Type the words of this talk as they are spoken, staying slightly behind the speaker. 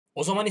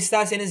O zaman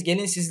isterseniz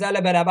gelin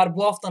sizlerle beraber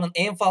bu haftanın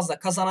en fazla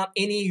kazanan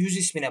en iyi 100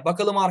 ismine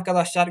bakalım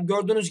arkadaşlar.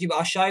 Gördüğünüz gibi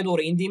aşağıya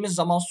doğru indiğimiz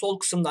zaman sol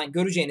kısımdan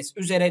göreceğiniz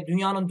üzere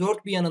dünyanın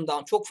dört bir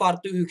yanından çok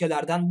farklı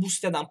ülkelerden bu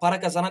siteden para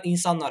kazanan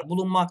insanlar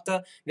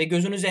bulunmakta. Ve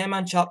gözünüze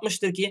hemen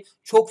çarpmıştır ki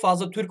çok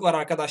fazla Türk var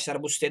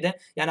arkadaşlar bu sitede.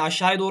 Yani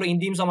aşağıya doğru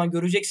indiğim zaman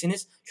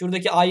göreceksiniz.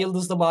 Şuradaki ay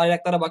yıldızlı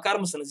bayraklara bakar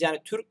mısınız? Yani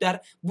Türkler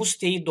bu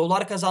siteyi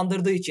dolar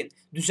kazandırdığı için,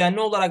 düzenli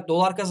olarak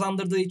dolar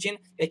kazandırdığı için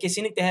ve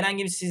kesinlikle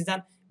herhangi bir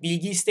sizden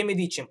bilgi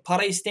istemediği için,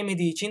 para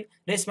istemediği için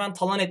resmen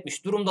talan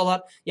etmiş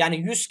durumdalar. Yani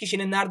 100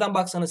 kişinin nereden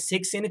baksanız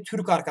 80'i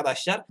Türk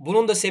arkadaşlar.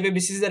 Bunun da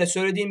sebebi sizlere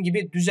söylediğim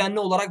gibi düzenli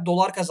olarak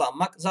dolar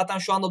kazanmak. Zaten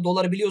şu anda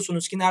doları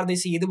biliyorsunuz ki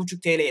neredeyse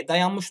 7,5 TL'ye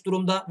dayanmış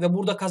durumda ve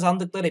burada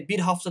kazandıkları bir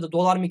haftada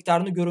dolar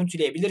miktarını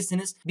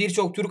görüntüleyebilirsiniz.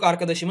 Birçok Türk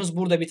arkadaşımız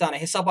burada bir tane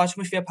hesap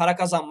açmış ve para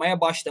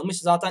kazanmaya başlamış.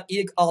 Zaten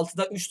ilk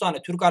 6'da 3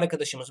 tane Türk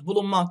arkadaşımız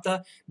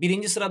bulunmakta.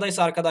 Birinci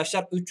sıradaysa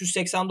arkadaşlar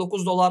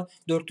 389 dolar,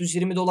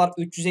 420 dolar,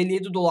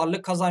 357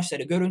 dolarlık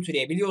kazançları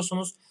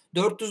görüntüleyebiliyorsunuz.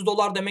 400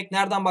 dolar demek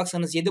nereden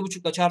baksanız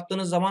 7,5 ile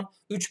çarptığınız zaman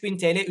 3000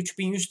 TL,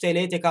 3100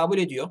 TL'ye tekabül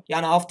ediyor.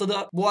 Yani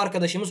haftada bu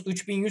arkadaşımız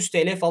 3100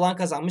 TL falan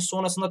kazanmış.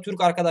 Sonrasında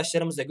Türk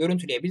arkadaşlarımızla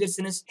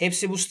görüntüleyebilirsiniz.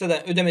 Hepsi bu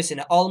siteden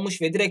ödemesini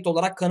almış ve direkt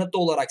olarak kanıtlı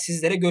olarak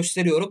sizlere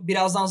gösteriyorum.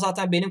 Birazdan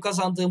zaten benim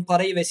kazandığım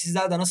parayı ve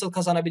sizler de nasıl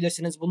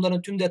kazanabilirsiniz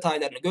bunların tüm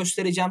detaylarını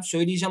göstereceğim,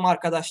 söyleyeceğim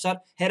arkadaşlar.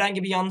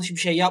 Herhangi bir yanlış bir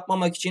şey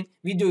yapmamak için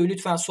videoyu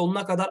lütfen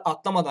sonuna kadar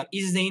atlamadan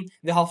izleyin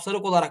ve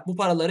haftalık olarak bu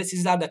paraları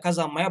sizler de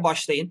kazanmaya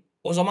başlayın.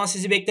 O zaman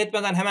sizi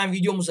bekletmeden hemen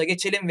videomuza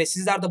geçelim ve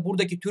sizler de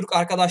buradaki Türk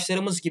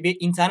arkadaşlarımız gibi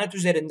internet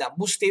üzerinden,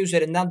 bu site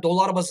üzerinden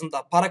dolar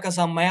bazında para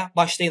kazanmaya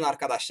başlayın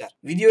arkadaşlar.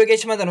 Videoya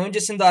geçmeden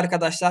öncesinde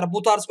arkadaşlar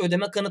bu tarz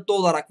ödeme kanıtlı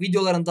olarak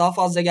videoların daha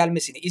fazla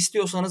gelmesini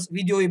istiyorsanız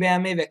videoyu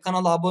beğenmeyi ve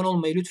kanala abone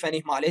olmayı lütfen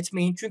ihmal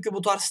etmeyin. Çünkü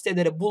bu tarz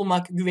siteleri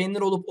bulmak,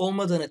 güvenilir olup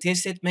olmadığını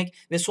test etmek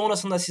ve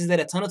sonrasında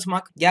sizlere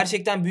tanıtmak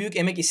gerçekten büyük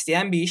emek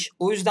isteyen bir iş.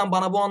 O yüzden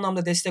bana bu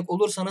anlamda destek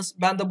olursanız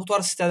ben de bu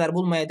tarz siteler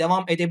bulmaya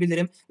devam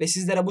edebilirim ve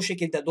sizlere bu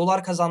şekilde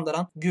dolar kazandıran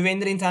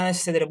güvenilir internet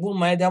siteleri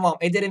bulmaya devam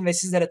ederim ve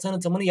sizlere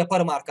tanıtımını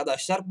yaparım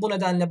arkadaşlar. Bu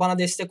nedenle bana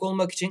destek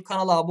olmak için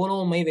kanala abone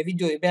olmayı ve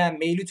videoyu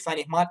beğenmeyi lütfen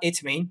ihmal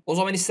etmeyin. O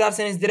zaman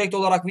isterseniz direkt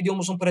olarak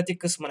videomuzun pratik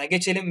kısmına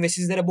geçelim ve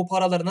sizlere bu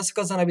paraları nasıl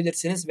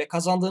kazanabilirsiniz ve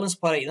kazandığınız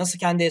parayı nasıl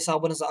kendi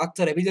hesabınıza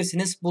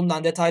aktarabilirsiniz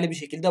bundan detaylı bir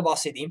şekilde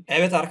bahsedeyim.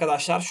 Evet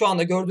arkadaşlar, şu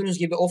anda gördüğünüz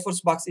gibi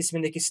Offersbox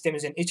ismindeki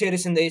sitemizin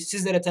içerisindeyiz.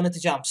 Sizlere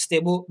tanıtacağım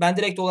site bu. Ben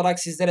direkt olarak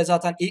sizlere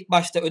zaten ilk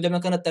başta ödeme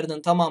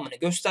kanıtlarının tamamını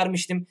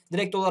göstermiştim.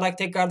 Direkt olarak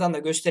tekrardan da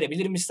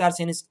gösterebilirim isterseniz.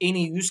 En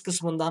iyi 100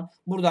 kısmından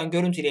buradan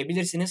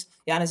görüntüleyebilirsiniz.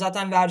 Yani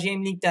zaten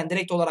vereceğim linkten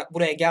direkt olarak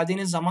buraya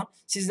geldiğiniz zaman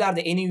sizler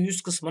de en iyi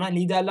 100 kısmına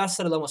liderler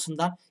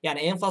sıralamasından, yani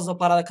en fazla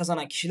para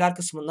kazanan kişiler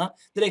kısmından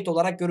direkt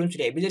olarak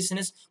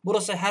görüntüleyebilirsiniz.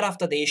 Burası her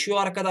hafta değişiyor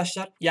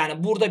arkadaşlar.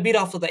 Yani burada bir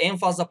haftada en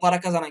fazla para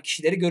kazanan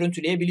kişileri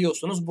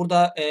görüntüleyebiliyorsunuz.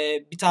 Burada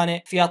bir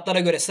tane fiyatlara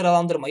göre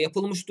sıralandırma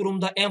yapılmış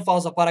durumda. En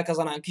fazla para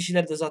kazanan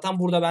kişileri de zaten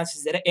burada ben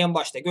sizlere en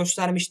başta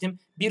göstermiştim.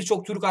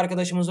 Birçok Türk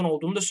arkadaşımızın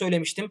olduğunu da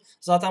söylemiştim.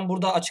 Zaten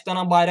burada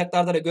açıklanan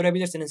bayraklarda da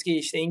görebilirsiniz ki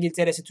işte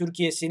İngiltere'si,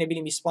 Türkiye'si, ne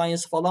bileyim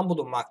İspanya'sı falan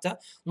bulunmakta.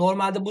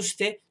 Normalde bu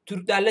site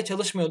Türklerle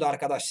çalışmıyordu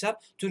arkadaşlar.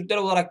 Türkler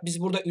olarak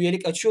biz burada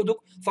üyelik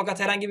açıyorduk. Fakat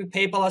herhangi bir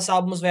PayPal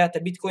hesabımız veyahut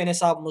da Bitcoin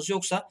hesabımız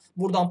yoksa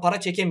buradan para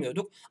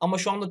çekemiyorduk. Ama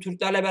şu anda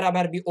Türklerle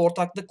beraber bir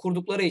ortaklık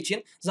kurdukları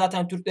için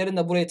zaten Türklerin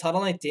de burayı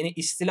talan ettiğini,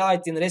 istila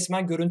ettiğini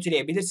resmen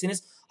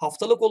görüntüleyebilirsiniz.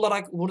 Haftalık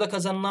olarak burada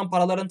kazanılan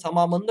paraların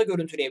tamamını da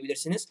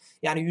görüntüleyebilirsiniz.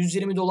 Yani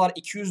 120 dolar,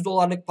 200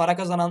 dolarlık para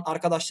kazanan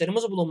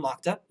arkadaşlarımız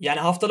bulunmakta. Yani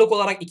haftalık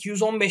olarak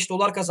 215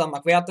 dolar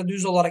kazanmak veyahut da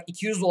düz olarak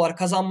 200 dolar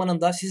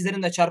kazanmanın da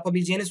sizlerin de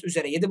çarpabileceğiniz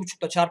üzere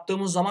 7,5 ile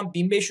çarptığımız zaman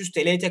 1500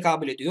 TL'ye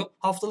tekabül ediyor.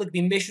 Haftalık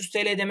 1500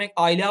 TL demek,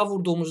 aylığa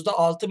vurduğumuzda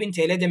 6000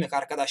 TL demek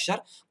arkadaşlar.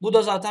 Bu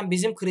da zaten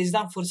bizim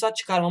krizden fırsat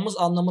çıkarmamız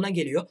anlamına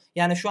geliyor.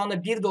 Yani şu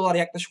anda 1 dolar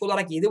yaklaşık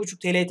olarak 7,5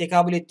 TL'ye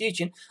tekabül ettiği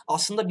için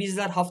aslında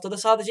bizler haftada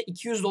sadece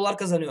 200 dolar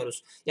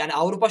kazanıyoruz. Yani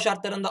Avrupa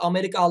şartlarında,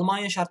 Amerika,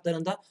 Almanya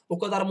şartlarında o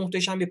kadar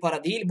muhteşem bir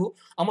para değil bu.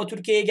 Ama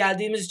Türkiye'ye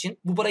geldiğimiz için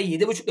bu parayı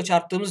 7,5 ile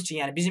çarptığımız için,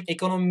 yani bizim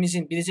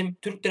ekonomimizin, bizim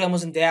Türk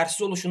liramızın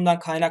değersiz oluşundan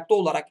kaynaklı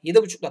olarak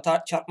 7,5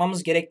 ile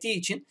çarpmamız gerektiği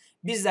için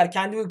bizler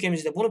kendi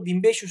ülkemizde bunu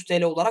 1500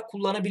 TL olarak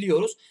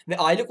kullanabiliyoruz ve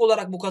aylık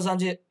olarak bu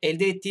kazancı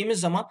elde ettiğimiz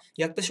zaman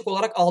yaklaşık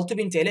olarak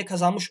 6000 TL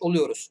kazanmış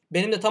oluyoruz.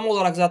 Benim de tam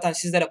olarak zaten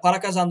sizlere para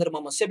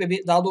kazandırmamın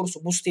sebebi, daha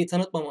doğrusu bu siteyi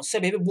tanıtmamın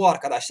sebebi bu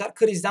arkadaşlar.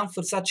 Krizden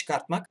fırsat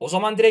çıkartmak. O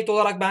zaman direkt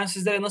olarak ben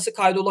sizlere nasıl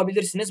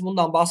kaydolabilirsiniz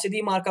bundan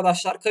bahsedeyim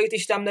arkadaşlar. Kayıt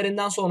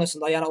işlemlerinden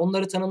sonrasında, yani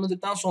onları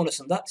tanımladıktan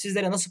sonrasında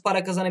sizlere nasıl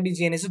para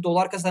kazanabileceğinizi,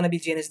 dolar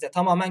kazanabileceğinizi de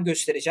tamamen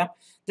göstereceğim.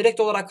 Direkt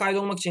olarak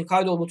kaydolmak için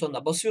kaydol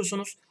butonuna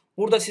basıyorsunuz.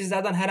 Burada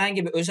sizlerden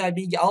herhangi bir özel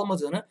bilgi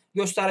almadığını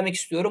göstermek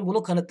istiyorum.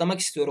 Bunu kanıtlamak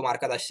istiyorum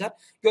arkadaşlar.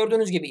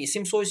 Gördüğünüz gibi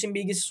isim soyisim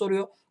bilgisi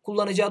soruyor.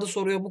 Kullanıcı adı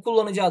soruyor. Bu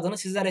kullanıcı adını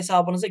sizler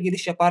hesabınıza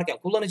giriş yaparken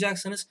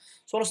kullanacaksınız.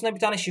 Sonrasında bir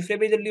tane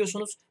şifre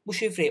belirliyorsunuz. Bu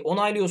şifreyi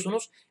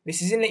onaylıyorsunuz ve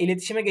sizinle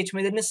iletişime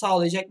geçmelerini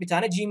sağlayacak bir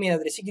tane Gmail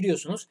adresi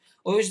giriyorsunuz.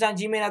 O yüzden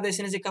Gmail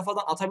adresinizi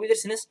kafadan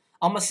atabilirsiniz.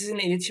 Ama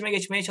sizinle iletişime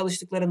geçmeye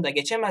çalıştıklarında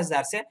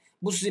geçemezlerse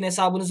bu sizin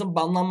hesabınızın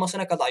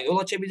banlanmasına kadar yol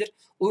açabilir.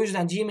 O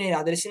yüzden Gmail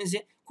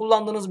adresinizi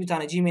kullandığınız bir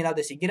tane Gmail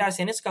adresi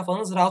girerseniz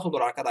kafanız rahat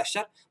olur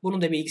arkadaşlar.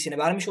 Bunun da bilgisini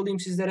vermiş olayım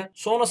sizlere.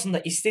 Sonrasında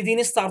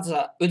istediğiniz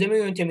tarzda ödeme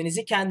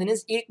yönteminizi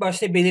kendiniz ilk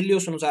başta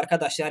belirliyorsunuz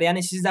arkadaşlar.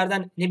 Yani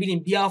sizlerden ne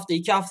bileyim bir hafta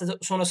 2 hafta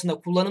sonrasında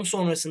kullanım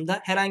sonrasında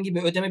herhangi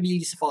bir ödeme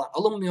bilgisi falan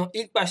alınmıyor.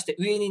 İlk başta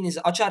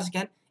üyeliğinizi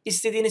açarken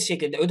İstediğiniz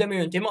şekilde ödeme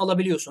yöntemi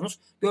alabiliyorsunuz.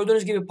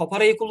 Gördüğünüz gibi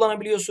Papara'yı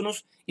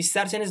kullanabiliyorsunuz.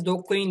 İsterseniz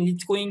Dogecoin,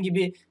 Litecoin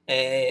gibi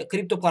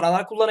kripto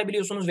paralar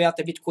kullanabiliyorsunuz veyahut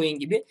da Bitcoin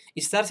gibi.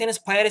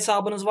 İsterseniz Payer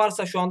hesabınız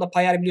varsa şu anda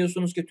Payer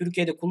biliyorsunuz ki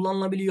Türkiye'de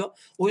kullanılabiliyor.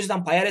 O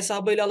yüzden Payer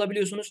hesabıyla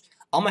alabiliyorsunuz.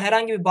 Ama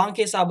herhangi bir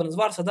banka hesabınız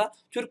varsa da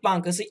Türk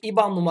Bankası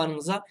IBAN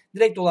numaranıza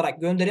direkt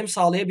olarak gönderim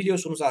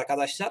sağlayabiliyorsunuz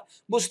arkadaşlar.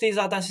 Bu siteyi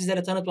zaten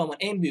sizlere tanıtmamın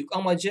en büyük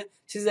amacı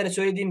sizlere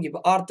söylediğim gibi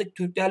artık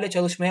Türklerle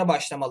çalışmaya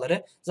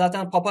başlamaları.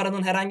 Zaten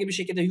Papara'nın herhangi bir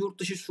şekilde yurt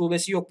dışı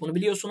şubesi yok, bunu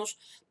biliyorsunuz.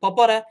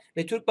 Papara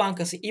ve Türk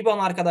Bankası IBAN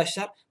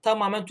arkadaşlar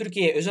tamamen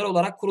Türkiye'ye özel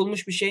olarak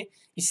kurulmuş bir şey.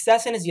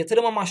 İsterseniz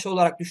yatırım amaçlı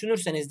olarak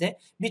düşünürseniz de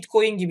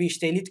Bitcoin gibi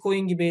işte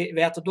Litecoin gibi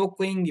veyahut da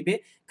Dogecoin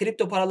gibi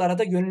kripto paralara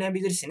da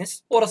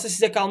yönelebilirsiniz. Orası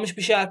size kalmış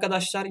bir şey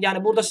arkadaşlar.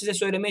 Yani burada size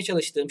söylemeye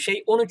çalıştığım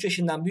şey 13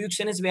 yaşından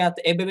büyükseniz veyahut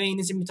da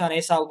ebeveyninizin bir tane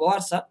hesabı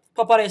varsa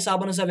Papara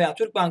hesabınıza veya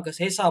Türk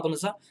Bankası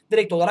hesabınıza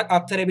direkt olarak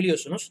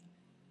aktarabiliyorsunuz.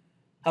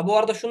 Ha bu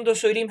arada şunu da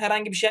söyleyeyim,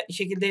 herhangi bir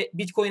şekilde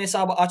Bitcoin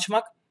hesabı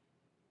açmak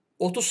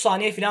 30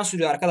 saniye falan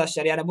sürüyor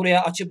arkadaşlar. Yani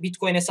buraya açıp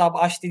Bitcoin hesabı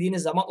aç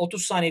dediğiniz zaman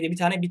 30 saniyede bir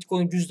tane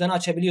Bitcoin cüzdanı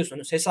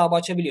açabiliyorsunuz. Hesabı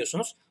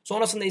açabiliyorsunuz.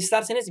 Sonrasında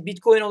isterseniz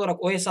Bitcoin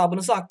olarak o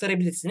hesabınıza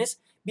aktarabilirsiniz.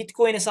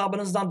 Bitcoin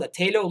hesabınızdan da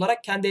TL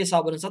olarak kendi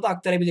hesabınıza da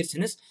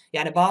aktarabilirsiniz.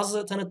 Yani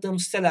bazı tanıttığım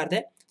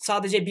sitelerde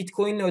sadece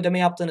Bitcoin ile ödeme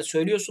yaptığını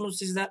söylüyorsunuz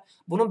sizler.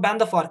 Bunun ben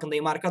de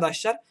farkındayım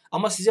arkadaşlar.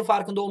 Ama sizin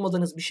farkında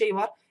olmadığınız bir şey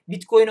var.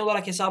 Bitcoin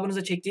olarak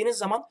hesabınıza çektiğiniz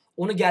zaman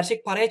onu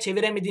gerçek paraya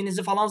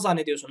çeviremediğinizi falan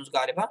zannediyorsunuz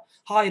galiba.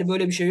 Hayır,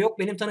 böyle bir şey yok.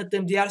 Benim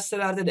tanıttığım diğer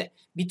sitelerde de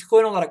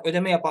Bitcoin olarak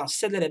ödeme yapan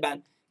sitelere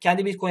ben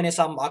kendi Bitcoin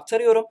hesabıma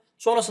aktarıyorum.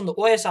 Sonrasında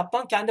o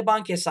hesaptan kendi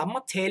banka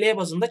hesabıma TL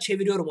bazında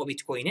çeviriyorum o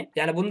Bitcoin'i.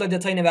 Yani bunun da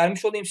detayını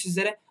vermiş olayım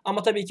sizlere.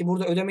 Ama tabii ki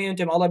burada ödeme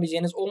yöntemi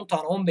alabileceğiniz 10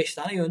 tane 15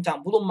 tane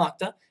yöntem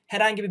bulunmakta.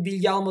 Herhangi bir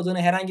bilgi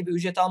almadığını, herhangi bir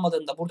ücret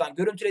almadığını da buradan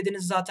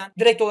görüntülediniz zaten.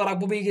 Direkt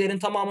olarak bu bilgilerin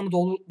tamamını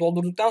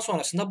doldurduktan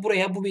sonrasında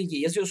buraya bu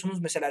bilgiyi yazıyorsunuz.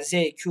 Mesela Z,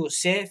 Q,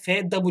 S,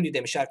 F, W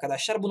demiş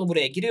arkadaşlar. Bunu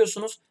buraya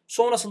giriyorsunuz.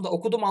 Sonrasında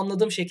okudum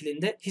anladığım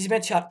şeklinde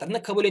hizmet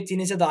şartlarını kabul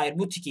ettiğinize dair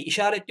bu tiki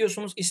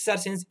işaretliyorsunuz.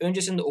 İsterseniz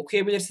öncesinde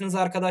okuyabilirsiniz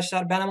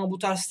arkadaşlar. Ben ama bu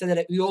tarz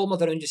sitelere üye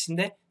olmadan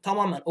öncesinde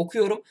tamamen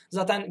okuyorum.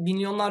 Zaten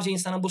milyonlarca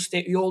insanın bu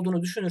siteye üye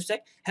olduğunu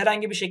düşünürsek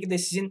herhangi bir şekilde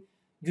sizin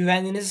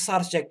güvenliğinizi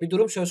sarsacak bir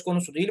durum söz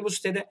konusu değil bu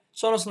sitede.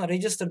 Sonrasında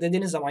register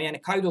dediğiniz zaman,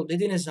 yani kaydol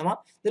dediğiniz zaman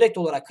direkt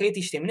olarak kayıt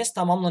işleminiz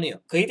tamamlanıyor.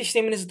 Kayıt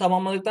işleminizi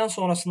tamamladıktan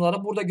sonrasında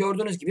da burada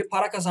gördüğünüz gibi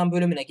para kazan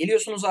bölümüne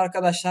geliyorsunuz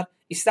arkadaşlar.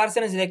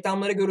 İsterseniz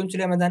reklamları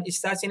görüntülemeden,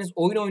 isterseniz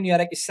oyun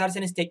oynayarak,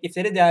 isterseniz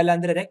teklifleri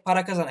değerlendirerek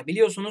para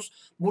kazanabiliyorsunuz.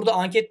 Burada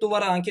anket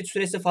duvarı, anket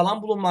süresi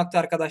falan bulunmakta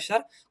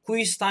arkadaşlar.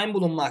 Quiz time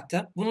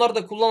bulunmakta. Bunları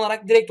da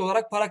kullanarak direkt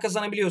olarak para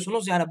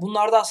kazanabiliyorsunuz. Yani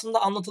bunlarda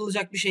aslında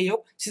anlatılacak bir şey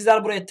yok.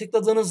 Sizler buraya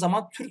tıkladığınız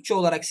zaman Türkçe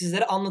olarak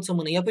sizlere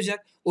anlatımını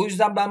yapacak. O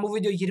yüzden ben bu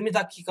video 20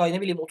 dakika,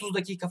 ne bileyim 30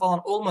 dakika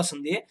falan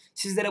olmasın diye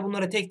sizlere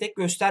bunları tek tek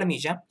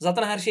göstermeyeceğim.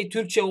 Zaten her şey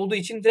Türkçe olduğu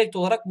için direkt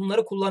olarak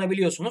bunları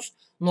kullanabiliyorsunuz.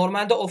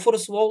 Normalde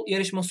Offers Wall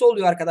yarışması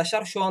oluyor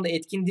arkadaşlar. Şu anda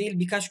etkin değil.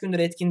 Birkaç gündür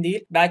etkin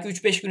değil. Belki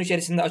 3-5 gün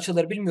içerisinde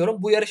açılır, bilmiyorum.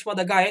 Bu yarışma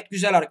da gayet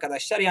güzel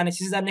arkadaşlar. Yani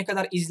sizler ne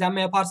kadar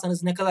izlenme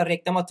yaparsanız, ne kadar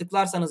reklama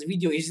tıklarsanız,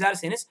 video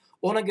izlerseniz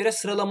ona göre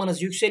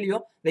sıralamanız yükseliyor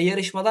ve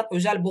yarışmadan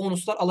özel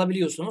bonuslar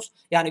alabiliyorsunuz.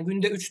 Yani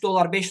günde 3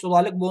 dolar 5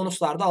 dolarlık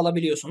bonuslar da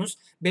alabiliyorsunuz.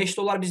 5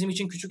 dolar bizim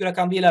için küçük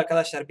rakam değil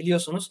arkadaşlar,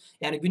 biliyorsunuz.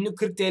 Yani günlük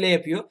 40 TL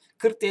yapıyor.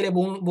 40 TL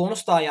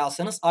bonus dahi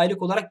alsanız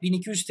aylık olarak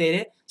 1200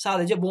 TL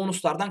sadece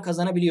bonuslardan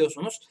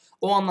kazanabiliyorsunuz.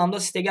 O anlamda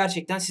site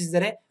gerçekten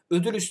sizlere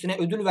ödül üstüne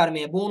ödül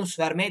vermeye, bonus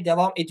vermeye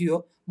devam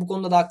ediyor. Bu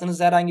konuda da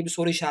aklınızda herhangi bir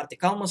soru işareti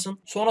kalmasın.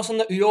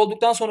 Sonrasında üye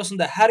olduktan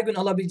sonrasında her gün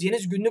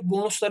alabileceğiniz günlük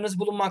bonuslarınız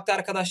bulunmakta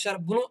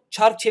arkadaşlar. Bunu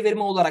çark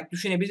çevirme olarak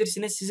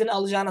düşünebilirsiniz. Sizin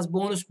alacağınız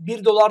bonus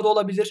 1 dolar da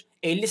olabilir,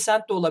 50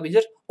 sent de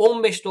olabilir,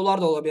 15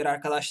 dolar da olabilir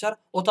arkadaşlar.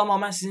 O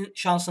tamamen sizin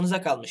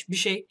şansınıza kalmış bir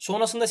şey.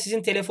 Sonrasında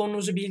sizin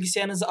telefonunuzu,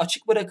 bilgisayarınızı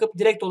açık bırakıp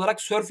direkt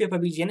olarak surf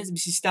yapabileceğiniz bir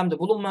sistem de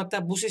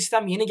bulunmakta. Bu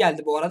sistem yeni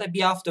geldi bu arada.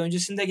 Bir hafta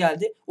öncesinde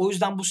geldi. O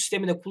yüzden bu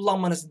sistemi de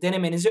kullanmanızı,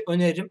 denemenizi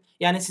öneririm.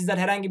 Yani sizler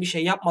herhangi bir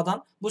şey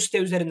yapmadan bu site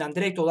üzerinden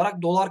direkt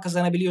olarak dolar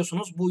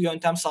kazanabiliyorsunuz bu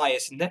yöntem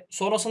sayesinde.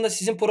 Sonrasında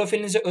sizin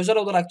profilinize özel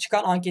olarak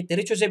çıkan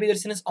anketleri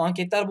çözebilirsiniz.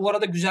 Anketler bu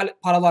arada güzel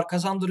paralar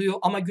kazandırıyor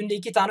ama günde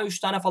 2 tane 3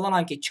 tane falan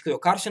anket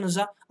çıkıyor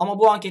karşınıza. Ama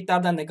bu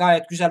anketlerden de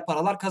gayet güzel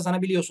paralar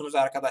kazanabiliyorsunuz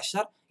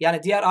arkadaşlar.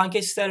 Yani diğer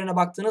anket sitelerine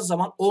baktığınız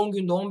zaman 10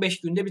 günde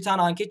 15 günde bir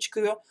tane anket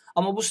çıkıyor.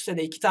 Ama bu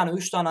sitede 2 tane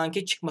 3 tane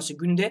anket çıkması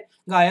günde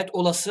gayet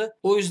olası.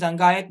 O yüzden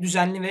gayet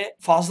düzenli ve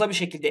fazla bir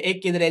şekilde ek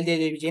gelir elde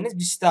edebileceğiniz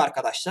bir site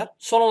arkadaşlar.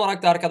 Son Son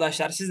olarak da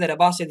arkadaşlar sizlere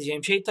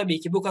bahsedeceğim şey tabii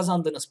ki bu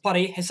kazandığınız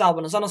parayı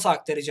hesabınıza nasıl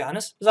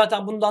aktaracağınız.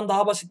 Zaten bundan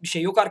daha basit bir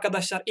şey yok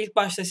arkadaşlar. İlk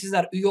başta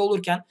sizler üye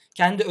olurken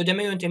kendi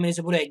ödeme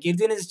yönteminizi buraya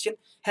girdiğiniz için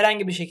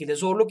herhangi bir şekilde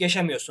zorluk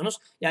yaşamıyorsunuz.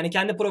 Yani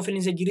kendi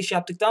profilinize giriş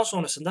yaptıktan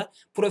sonrasında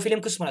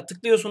profilim kısmına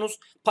tıklıyorsunuz.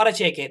 Para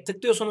çek'e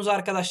tıklıyorsunuz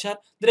arkadaşlar.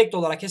 Direkt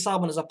olarak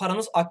hesabınıza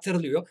paranız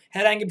aktarılıyor.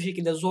 Herhangi bir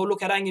şekilde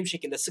zorluk, herhangi bir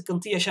şekilde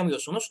sıkıntı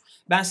yaşamıyorsunuz.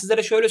 Ben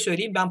sizlere şöyle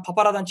söyleyeyim. Ben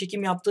Papara'dan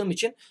çekim yaptığım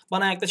için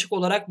bana yaklaşık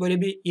olarak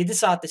böyle bir 7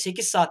 saatte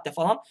 8 saatte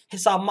falan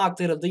hesabıma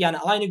aktarıldı. Yani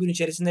aynı gün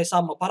içerisinde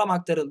hesabıma param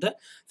aktarıldı.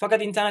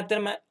 Fakat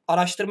internetlerime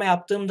araştırma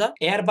yaptığımda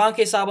eğer banka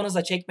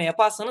hesabınızla çekme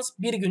yaparsanız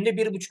bir günde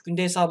 1,5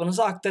 günde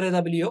hesabınıza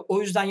aktarılabiliyor.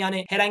 O yüzden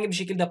yani herhangi bir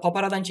şekilde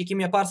Papara'dan çekim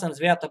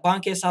yaparsanız veyahut da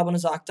banka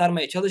hesabınıza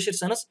aktarmaya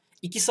çalışırsanız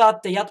 2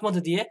 saatte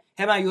yatmadı diye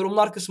hemen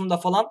yorumlar kısmında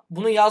falan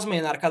bunu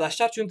yazmayın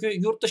arkadaşlar. Çünkü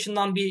yurt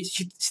dışından bir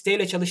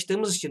siteyle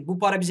çalıştığımız için bu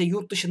para bize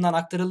yurt dışından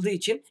aktarıldığı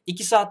için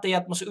 2 saatte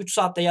yatması 3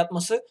 saatte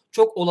yatması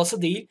çok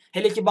olası değil.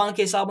 Hele ki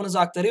banka hesabınıza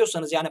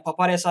aktarıyorsanız yani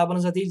Papara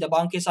hesabınıza değil de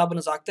banka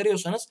hesabınıza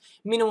aktarıyorsanız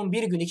minimum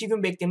 1 gün 2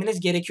 gün beklemeniz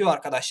gerekiyor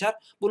arkadaşlar.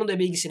 Bunun da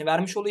bilgisini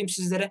vermiş olayım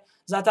sizlere.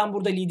 Zaten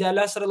burada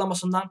liderler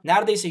sıralamasından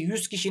neredeyse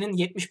 100 kişinin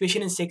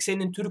 75'inin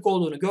 80'inin Türk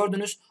olduğunu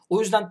gördünüz.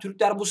 O yüzden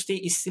Türkler bu siteyi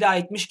istila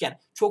etmişken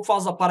çok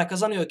fazla para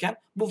kazanıyorken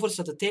bu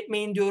fırsatı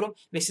tepmeyin diyorum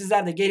ve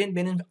sizler de gelin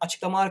benim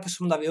açıklamalar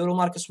kısmında ve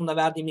yorumlar kısmında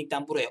verdiğim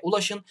linkten buraya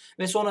ulaşın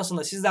ve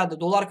sonrasında sizler de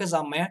dolar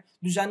kazanmaya,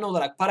 düzenli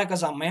olarak para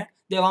kazanmaya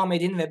devam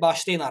edin ve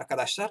başlayın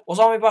arkadaşlar. O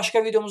zaman bir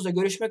başka videomuzda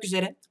görüşmek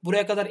üzere.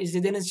 Buraya kadar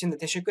izlediğiniz için de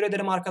teşekkür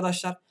ederim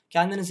arkadaşlar.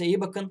 Kendinize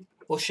iyi bakın.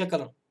 Hoşça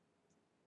kalın.